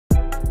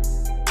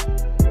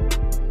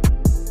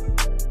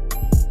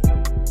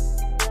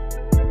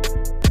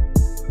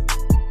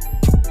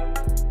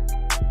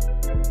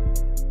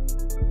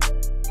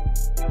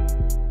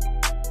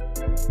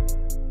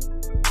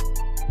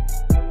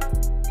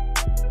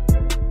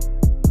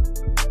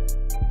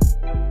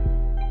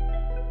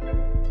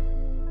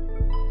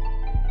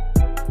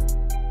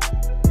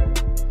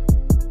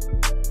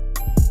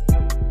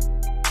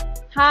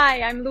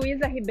Hi, I'm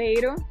Luisa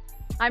Ribeiro.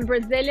 I'm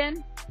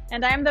Brazilian,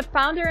 and I am the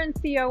founder and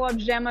CEO of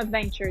Gema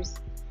Ventures,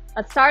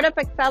 a startup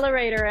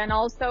accelerator and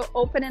also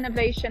open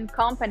innovation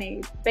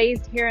company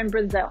based here in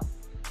Brazil.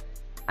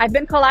 I've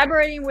been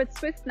collaborating with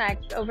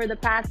swissnex over the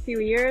past few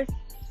years,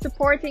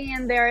 supporting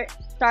in their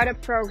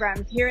startup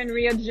programs here in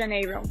Rio de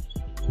Janeiro.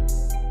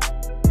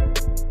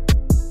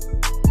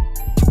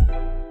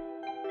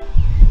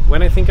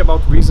 When I think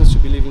about reasons to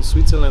believe in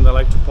Switzerland, I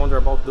like to ponder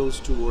about those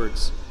two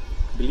words,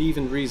 believe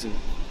and reason.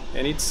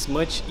 And it's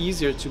much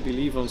easier to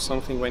believe on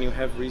something when you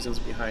have reasons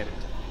behind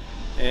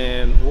it.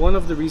 And one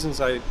of the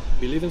reasons I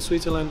believe in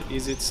Switzerland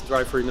is its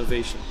drive for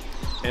innovation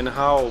and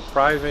how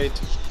private,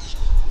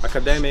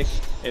 academic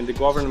and the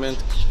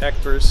government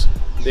actors,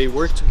 they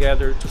work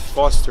together to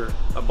foster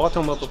a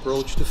bottom-up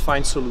approach to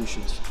find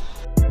solutions.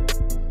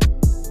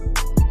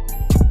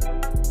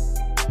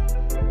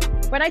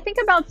 When I think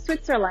about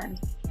Switzerland,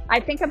 I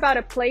think about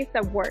a place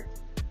that works.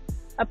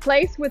 A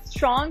place with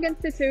strong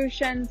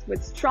institutions,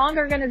 with strong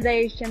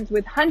organizations,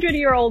 with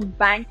 100-year-old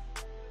banks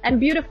and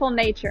beautiful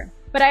nature.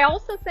 But I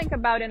also think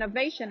about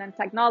innovation and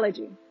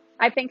technology.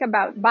 I think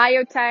about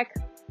biotech,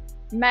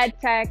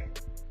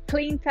 medtech,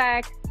 clean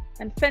tech,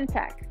 and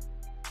fintech,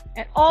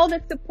 and all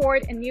the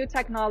support in new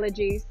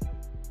technologies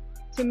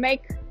to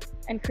make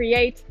and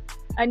create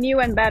a new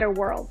and better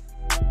world.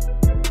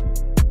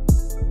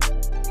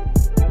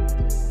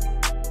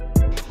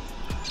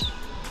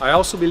 I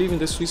also believe in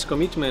the Swiss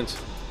commitment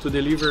to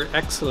deliver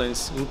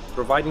excellence in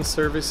providing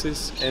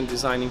services and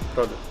designing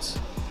products.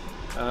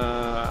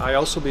 I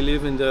also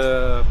believe in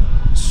the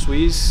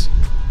Swiss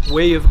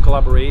way of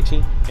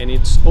collaborating and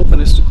its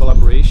openness to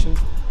collaboration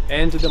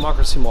and the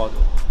democracy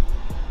model.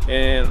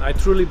 And I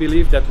truly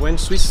believe that when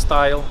Swiss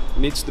style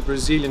meets the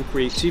Brazilian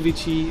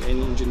creativity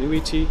and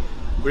ingenuity,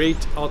 great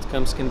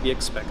outcomes can be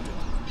expected.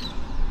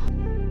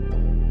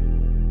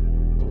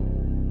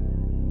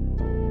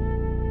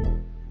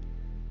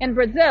 In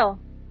Brazil,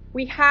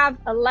 we have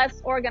a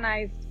less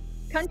organized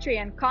country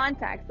and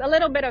context, a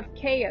little bit of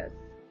chaos,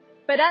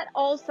 but that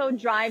also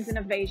drives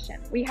innovation.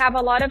 We have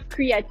a lot of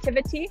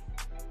creativity,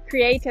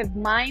 creative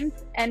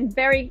minds, and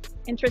very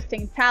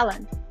interesting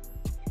talent.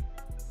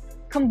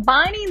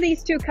 Combining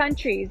these two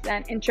countries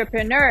and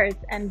entrepreneurs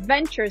and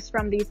ventures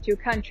from these two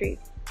countries,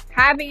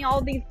 having all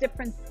these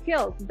different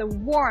skills, the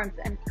warmth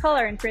and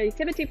color and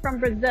creativity from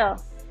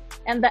Brazil,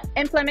 and the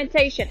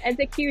implementation,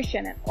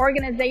 execution, and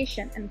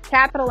organization and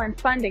capital and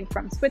funding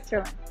from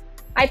Switzerland,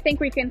 I think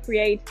we can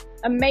create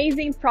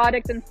amazing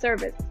product and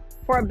service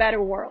for a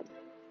better world.